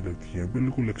बहुत अच्छी लगती हैं।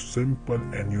 बिल्कुल एक सिंपल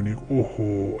एंड यूनिक। ओहो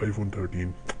आईफोन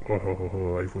 13,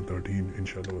 ओहो आईफोन 13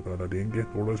 इंशाल्लाह ताला देंगे,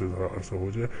 थोड़ा सा ज़रा अरसा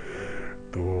हो जाए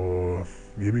तो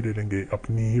ये भी ले लेंगे।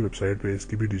 अपनी ही वेबसाइट पे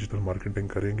इसकी भी डिजिटल मार्केटिंग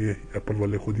करेंगे, एप्पल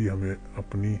वाले खुद ही हमें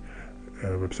अपनी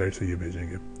वेबसाइट से ये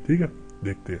भेजेंगे। ठीक है,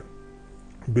 देखते हैं।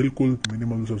 बिल्कुल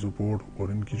मिनिमल सा सपोर्ट,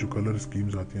 और इनकी जो कलर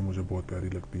स्कीम्स आती हैं मुझे बहुत प्यारी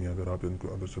लगती हैं। अगर आप इनको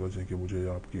अंदर चला जाएँ कि मुझे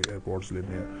आपके एयरपॉड्स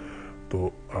लेने हैं तो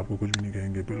आपको कुछ भी नहीं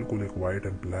कहेंगे, बिल्कुल एक वाइट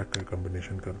एंड ब्लैक का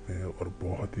कम्बिनेशन करते हैं और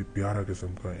बहुत ही प्यारा किस्म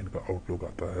का इनका आउटलुक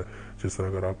आता है। जिस तरह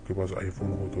अगर आपके पास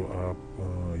आईफोन हो तो आप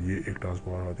ये एक टास्क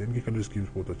बार आते हैं, इनकी कलर स्कीम्स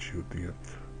बहुत अच्छी होती है।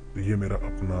 तो ये मेरा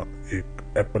अपना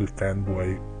एक एप्पल फैन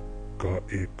बॉय का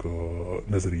एक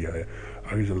नजरिया है।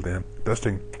 आगे चलते हैं।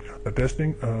 Testing.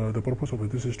 The purpose of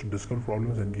this is to discover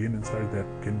problems and gain insights that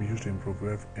can be used to improve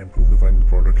the final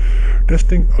product.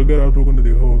 Testing, अगर आप लोगों ने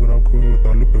देखा हो, अगर आपको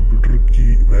ताल्लुक कंप्यूटर की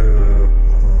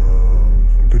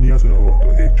दुनिया से हो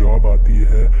तो एक जॉब आती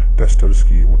है टेस्टर्स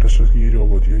की। वो टेस्टर्स की ये जॉब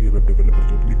होती है कि वेब डेवलपर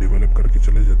तो अपनी डेवलप करके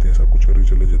चले जाते हैं, सब कुछ करके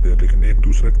चले जाते हैं, लेकिन एक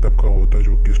दूसरा तबका होता है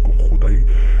जो कि इसको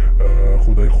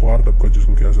खुदाई ख्वार तबका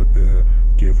जिसको कह सकते हैं,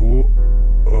 कि वो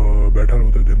बैठा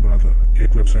होता है दिन रात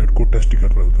एक वेबसाइट को टेस्ट ही कर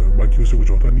रहा होता है, बाकी उससे कुछ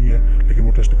होता नहीं है, लेकिन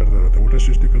वो टेस्ट करता रहता है। वो टेस्ट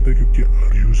इसलिए करता है क्योंकि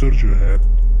यूज़र जो है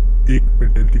एक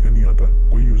मेंटेलिटी का नहीं आता,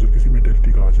 कोई यूज़र किसी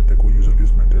मेंटेलिटी का आ जाता है, कोई यूज़र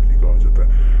किसी मेंटेलिटी का आ जाता है,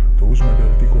 तो उस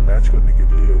मेंटेलिटी को मैच करने के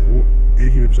लिए वो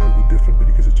एक ही वेबसाइट को डिफरेंट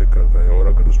तरीके से चेक करता है,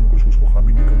 और अगर उसमें कुछ उसको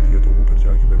खामी निकलती है तो वो फिर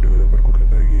जाके वेब डेवलपर को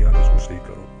कहता है कि यार इसको सही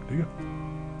करो। ठीक है,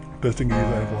 टेस्टिंग ये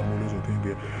सारे फॉर्मूलेज होते हैं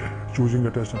कि choosing a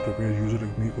test and prepare user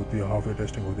technique होती है, हाफ वे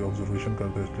टेस्टिंग होती है, ऑब्जर्वेशन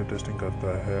करता है, स्प्लिट टेस्टिंग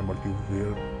करता है,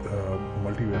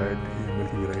 मल्टी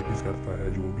वेराइटीज करता है,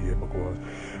 जो भी है बकवास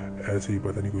ऐसे ही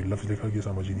पता नहीं कोई लफ्ज़ लिखा कि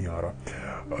समझ ही नहीं आ रहा।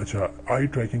 अच्छा, आई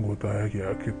ट्रैकिंग होता है कि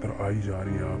कितना आई जा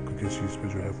रही है, आपका किस चीज़ पे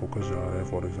जो है फोकस जा रहा है।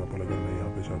 फॉर एग्जांपल अगर मैं यहाँ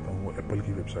पे चाहता हूँ, एप्पल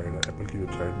की वेबसाइट है, एप्पल की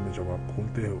वेबसाइट में जब आप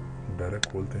खोलते हो, डायरेक्ट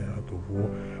खोलते हैं, तो वो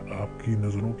आपकी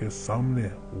नज़रों के सामने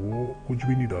वो कुछ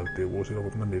भी नहीं डालते, वो सिर्फ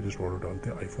अपना लेटेस्ट प्रोडक्ट डालते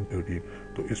हैं आईफोन 13,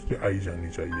 तो इस पे आई जानी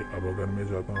चाहिए। अब अगर मैं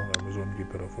जाता हूँ अमेज़ोन की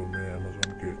तरफ और मैं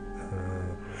अमेज़ोन के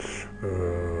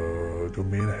जो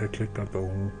मेन है क्लिक करता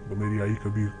हूँ, तो मेरी आई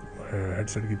कभी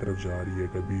हेडसेट की तरफ जा रही है,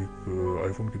 कभी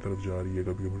आईफोन की तरफ जा रही है,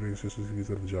 कभी कंप्यूटर एक्सेसरीज की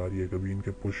तरफ जा रही है, कभी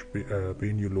इनके पुश पे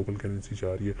इन लोकल करेंसी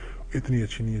जा रही है। इतनी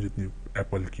अच्छी नहीं है जितनी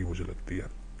एप्पल की मुझे लगती है।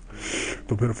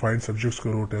 तो फिर फाइंड सब्जेक्ट्स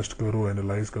करो, टेस्ट करो,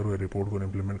 एनालाइज करो, रिपोर्ट को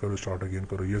इम्प्लीमेंट करो, स्टार्ट अगेन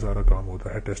करो, ये सारा काम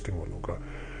होता है टेस्टिंग वालों का।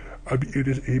 अब it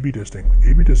is A/B testing.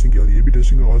 A/B testing क्या होती है? A/B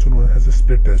testing also known as a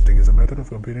split testing is a method of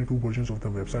comparing two versions of the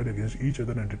website against each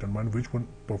other and determine which one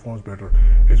performs better.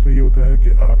 इसमें ये होता है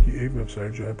कि आपकी एक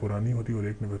वेबसाइट जो है पुरानी होती है और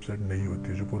एक वेबसाइट नई होती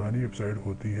है। जो पुरानी वेबसाइट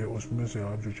होती है उसमें से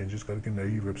आप जो चेंजेस करके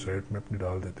नई वेबसाइट में अपनी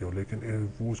डाल देते हो, लेकिन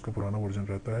वो उसका पुराना वर्जन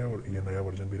रहता है और ये नया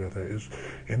वर्जन भी रहता है।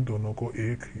 इन दोनों को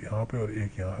एक यहाँ पे और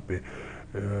एक यहाँ पे,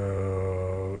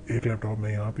 एक लैपटॉप में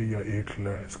यहाँ पे या एक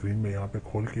स्क्रीन में यहाँ पे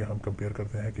खोल के हम कंपेयर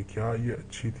करते हैं कि क्या ये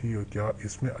अच्छी थी और क्या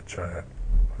इसमें अच्छा है।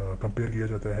 कंपेयर किया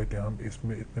जाता है कि हम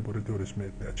इसमें इतने बुरे थे और इसमें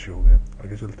इतने अच्छे हो गए।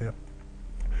 आगे चलते हैं।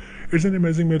 It's an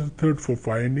amazing method for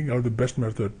finding out the best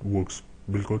method works.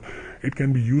 बिल्कुल, it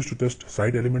can be use to test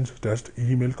site elements, test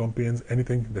email campaigns,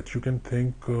 anything that you can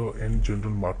think in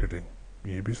general marketing.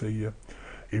 ये भी सही है।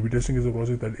 A/B testing is a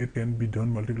process that it can be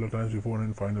done multiple times before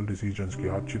and final decisions। कि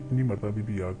आप जितनी मरतबा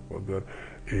भी आप अगर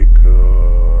एक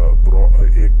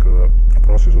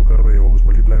प्रोसेस को कर रहे हो, उस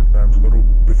मल्टीपल टाइम्स करो,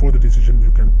 before the decision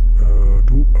you can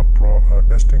do a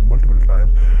testing multiple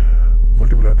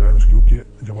times, क्योंकि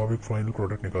जब आप एक फाइनल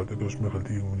प्रोडक्ट निकालते हैं तो उसमें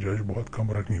गलती की गुंजाइश बहुत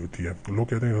कम रखनी होती है। लोग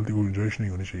कहते हैं गलती की गुंजाइश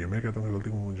नहीं होनी चाहिए, मैं कहता हूँ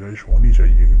गलती की गुंजाइश होनी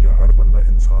चाहिए, क्योंकि हर बंदा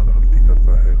इंसान गलती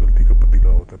करता है, गलती का पतीला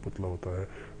होता है, पुतला होता है,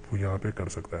 वो यहाँ पे कर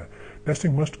सकता है।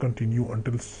 Testing must continue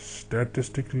until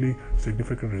statistically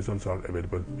significant results are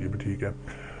available. ये भी ठीक है।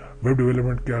 वेब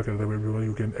डेवलपमेंट क्या करता है? Web development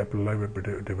you can apply web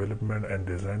development and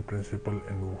design principal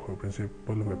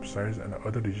websites and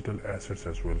other digital assets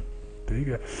as well. ठीक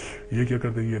है, ये क्या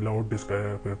करते हैं? ये लाउड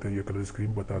डिस्क्राइब करते हैं, ये कलर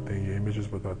स्क्रीन बताते हैं, ये इमेजेस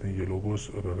बताते हैं, ये लोगोस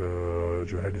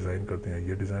जो है डिज़ाइन करते हैं,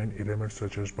 ये design elements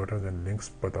such as buttons and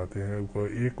links बताते हैं।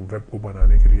 एक वेब को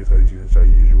बनाने के लिए सारी चीज़ें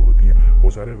चाहिए जो होती हैं,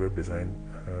 वो सारे वेब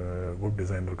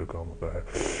डिज़ाइनर का काम होता है।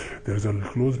 There is a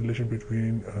close relation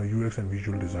between UX and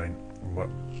visual design.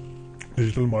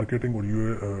 Digital marketing और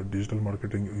डिजिटल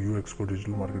मार्केटिंग यूएक्स को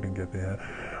डिजिटल मार्केटिंग कहते हैं,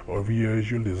 और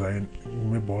विजुअल डिज़ाइन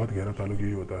में बहुत गहरा ताल्लुक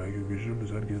यही होता है कि विजुअल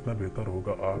डिज़ाइन जितना बेहतर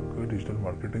होगा आपका डिजिटल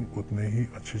मार्केटिंग उतने ही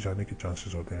अच्छे जाने के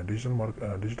चांसेस होते हैं।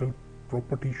 Digital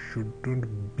property shouldn't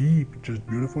be just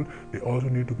beautiful, they also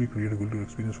need to be creative to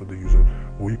experience for the user।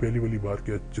 वही पहली वाली बात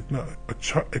कि जितना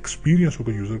अच्छा एक्सपीरियंस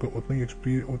होगा यूजर का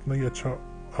उतना ही अच्छा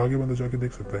आगे बंदा जाके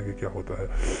देख सकता है कि क्या होता है।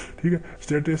 ठीक है,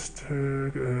 स्टैटिस्ट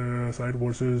साइट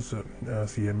वर्सेस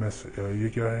सीएमएस, ये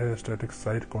क्या है? Static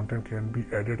site content can be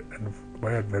added and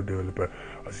bye a web developer,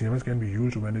 CMS can be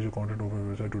used to manage content of a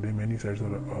website. Today many sites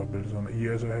are built on,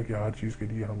 ये ऐसा है कि हर चीज़ के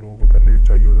लिए हम लोगों को पहले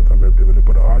चाहिए होता था वेब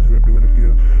डेवलपर। आज वेब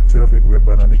डेवलपर सिर्फ एक वेब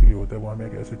बनाने के लिए होता है, वो हमें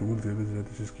एक ऐसे टूल दे देते हैं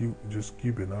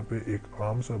जिसकी बिना पे एक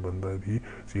आम सा बंदा भी,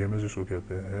 सीएमएस जिसको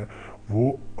कहते हैं, वो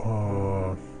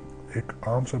एक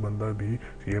आम सा बंदा भी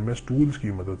सीएमएस टूल्स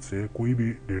की मदद से कोई भी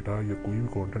डेटा या कोई भी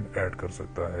कंटेंट ऐड कर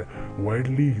सकता है।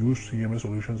 Widely used CMS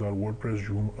solutions are WordPress,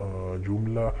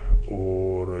 Joomla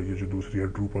और ये जो दूसरी है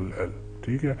ड्रूपल एल।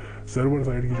 ठीक है, सर्वर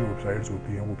साइड की जो वेबसाइट्स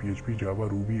होती हैं वो PHP, जावा,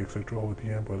 रूबी एक्सेट्रा होती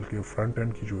हैं, बल्कि फ्रंट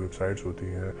एंड की जो वेबसाइट्स होती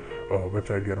हैं,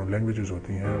 वेबसाइट कह रहा हूँ, लैंग्वेजेस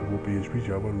होती हैं वो PHP,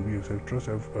 जावा, रूबी एक्सेट्रा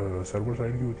सर्वर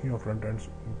साइड की होती हैं, और फ्रंट एंड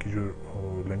की जो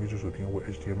लैंग्वेजेस होती हैं वो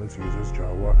HTML, CSS,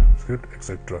 जावा स्क्रिप्ट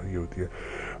एक्सेट्रा ये होती है।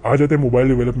 आ जाते हैं मोबाइल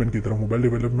डेवलपमेंट की तरफ। मोबाइल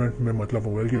डेवलपमेंट में मतलब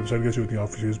मोबाइल की वेबसाइट कैसी होती है? आप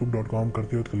facebook.com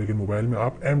करते हो, लेकिन मोबाइल में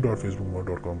आप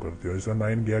m.facebook.com करते हो। जैसा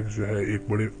 9gag जो है एक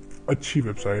बड़े अच्छी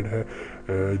वेबसाइट है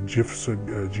जिफ्स,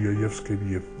 GIFs के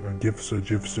लिए,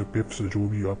 जिफ्स, पिप्स जो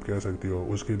भी आप कह सकते हो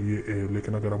उसके लिए,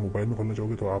 लेकिन अगर आप मोबाइल में खोलना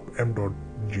चाहोगे तो आप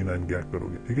m.g9gag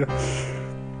करोगे। ठीक है,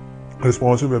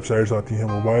 रिस्पॉन्सिव वेबसाइट्स आती हैं,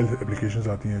 मोबाइल एप्लीकेशंस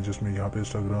आती हैं जिसमें यहाँ पे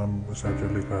इंस्टाग्राम,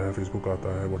 स्नैपचैट लिखा है, फेसबुक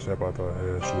आता है, व्हाट्सएप आता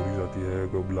है, स्टोरीज आती है,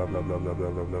 ब्ला ब्ला ब्ला ब्ला ब्ला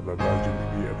ब्ला ब्ला ब्ला ब्ला, जितनी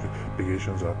भी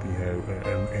एप्लीकेशंस आती हैं,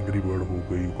 एंग्री बर्ड हो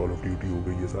गई, कॉल ऑफ ड्यूटी हो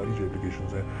गई, ये सारी जो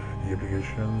एप्लीकेशंस हैं, ये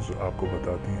एप्लीकेशंस आपको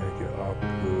बताती हैं कि आप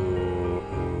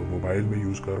मोबाइल में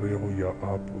यूज़ कर रहे हो या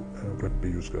आप वेब पे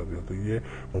यूज़ कर रहे हो। तो ये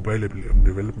मोबाइल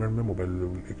डेवलपमेंट में मोबाइल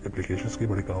एप्लीकेशंस के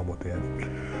बड़े काम होते हैं।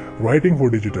 राइटिंग फॉर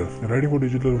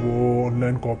डिजिटल वो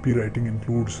online copy writing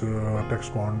includes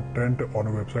text content on a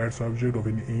website subject of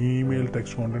N email,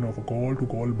 text content of a call to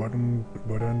call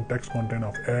button, text content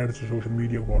of ads, social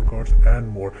media podcast and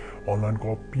more. Online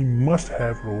copy must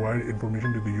have provide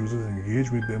information to the users, engage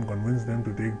with them, convince them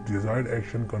to take desired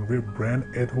action, convey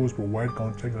brand ethos, provide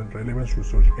context and relevance to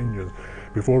search engines.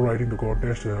 Before writing the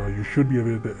context, you should be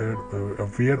aware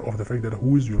of the fact that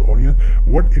who is your audience,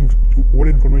 what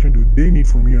information do they need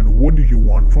from you, and what do you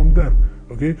want from them.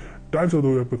 Okay, types of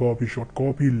the web copy: short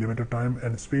copy, limited time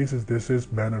and spaces. This is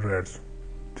banner ads.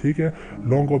 ठीक है,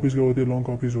 long copies क्या होती है? Long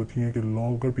copies होती हैं कि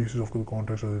longer pieces of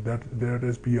context होते हैं, दैट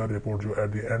इज PR रिपोर्ट जो at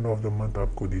the end of the month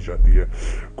आपको दी जाती है।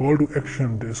 Call to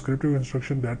action, descriptive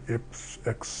instruction that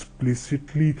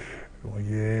explicitly,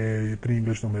 ये इतनी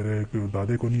इंग्लिश तो मेरे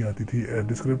दादे को नहीं आती थी।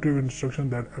 डिस्क्रिप्टिव इंस्ट्रक्शन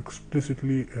दैट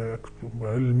एक्सप्लिसिटली,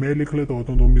 मैं लिख लेता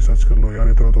होता हूँ, तुम भी सर्च कर लो यार,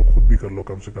 इतना तो खुद भी कर लो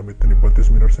कम से कम, इतनी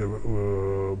 32 मिनट से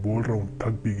बोल रहा हूँ,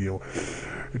 थक भी गया हूँ।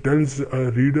 It tells a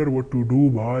reader what to do,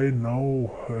 buy now,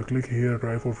 click here,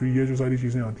 try for free, ये जो सारी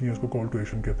चीज़ें आती हैं इसको कॉल टू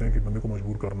एक्शन कहते हैं कि बंदे को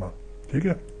मजबूर करना। ठीक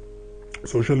है,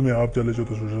 सोशल में आप चले जाओ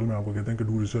तो सोशल में आपको कहते हैं कि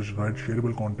do research, right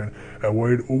shareable content,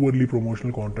 avoid overly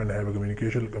promotional content, have a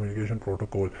communication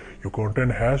protocol, your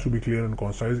content has to be clear and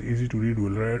concise, easy to read,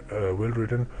 well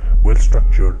written, well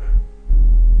structured.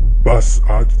 बस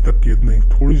आज तक की इतनी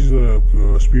थोड़ी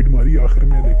सी स्पीड मारी आखिर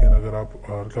में, लेकिन अगर आप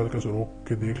हल्का हल्का से रोक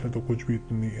के देख लें तो कुछ भी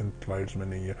इतनी इन स्लाइड्स में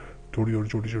नहीं है, थोड़ी थोड़ी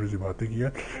छोटी छोटी सी बातें की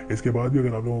है। इसके बाद भी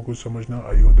अगर आप लोगों को समझना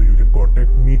आई हो तो you can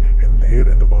contact me in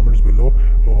the comments below,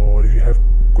 और if you have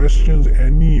questions,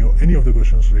 any of the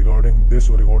questions regarding this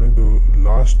or regarding the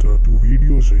last 2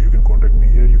 videos, you can contact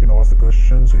me here. You can ask the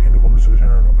questions in the comment section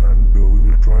and we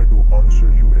will try to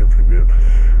answer you everywhere.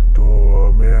 तो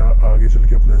मैं आगे चल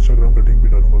के अपना Instagram का link भी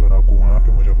डालूंगा, अगर आपको वहाँ पे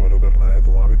मुझे फॉलो करना है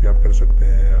तो वहाँ पे भी आप कर सकते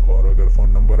हैं, और अगर फ़ोन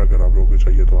नंबर अगर आप लोगों को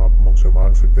चाहिए तो आप मुझसे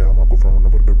मांग सकते हैं, हम आपको फ़ोन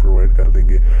नंबर पे प्रोवाइड कर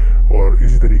देंगे। और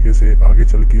इसी तरीके से आगे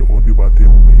चल के और भी बातें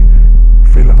होंगी।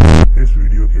 फिलहाल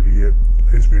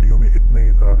इस वीडियो में इतना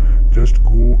ही था। Just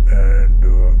go and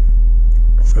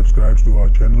subscribe to our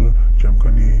channel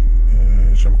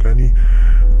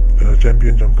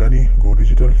champion चमकानी go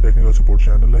digital. Technical support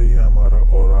channel है ये हमारा,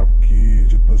 और आपकी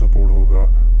जितना सपोर्ट होगा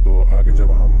तो आगे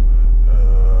जब हम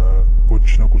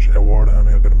कुछ ना कुछ अवार्ड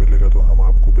हमें अगर मिलेगा तो हम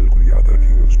आपको बिल्कुल याद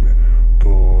रखेंगे उसमें। तो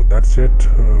that's it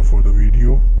for the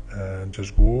video, and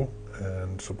just go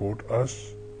and support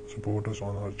us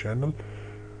on our channel.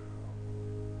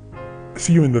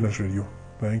 See you in the next video.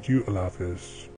 Thank you. Allah Hafiz.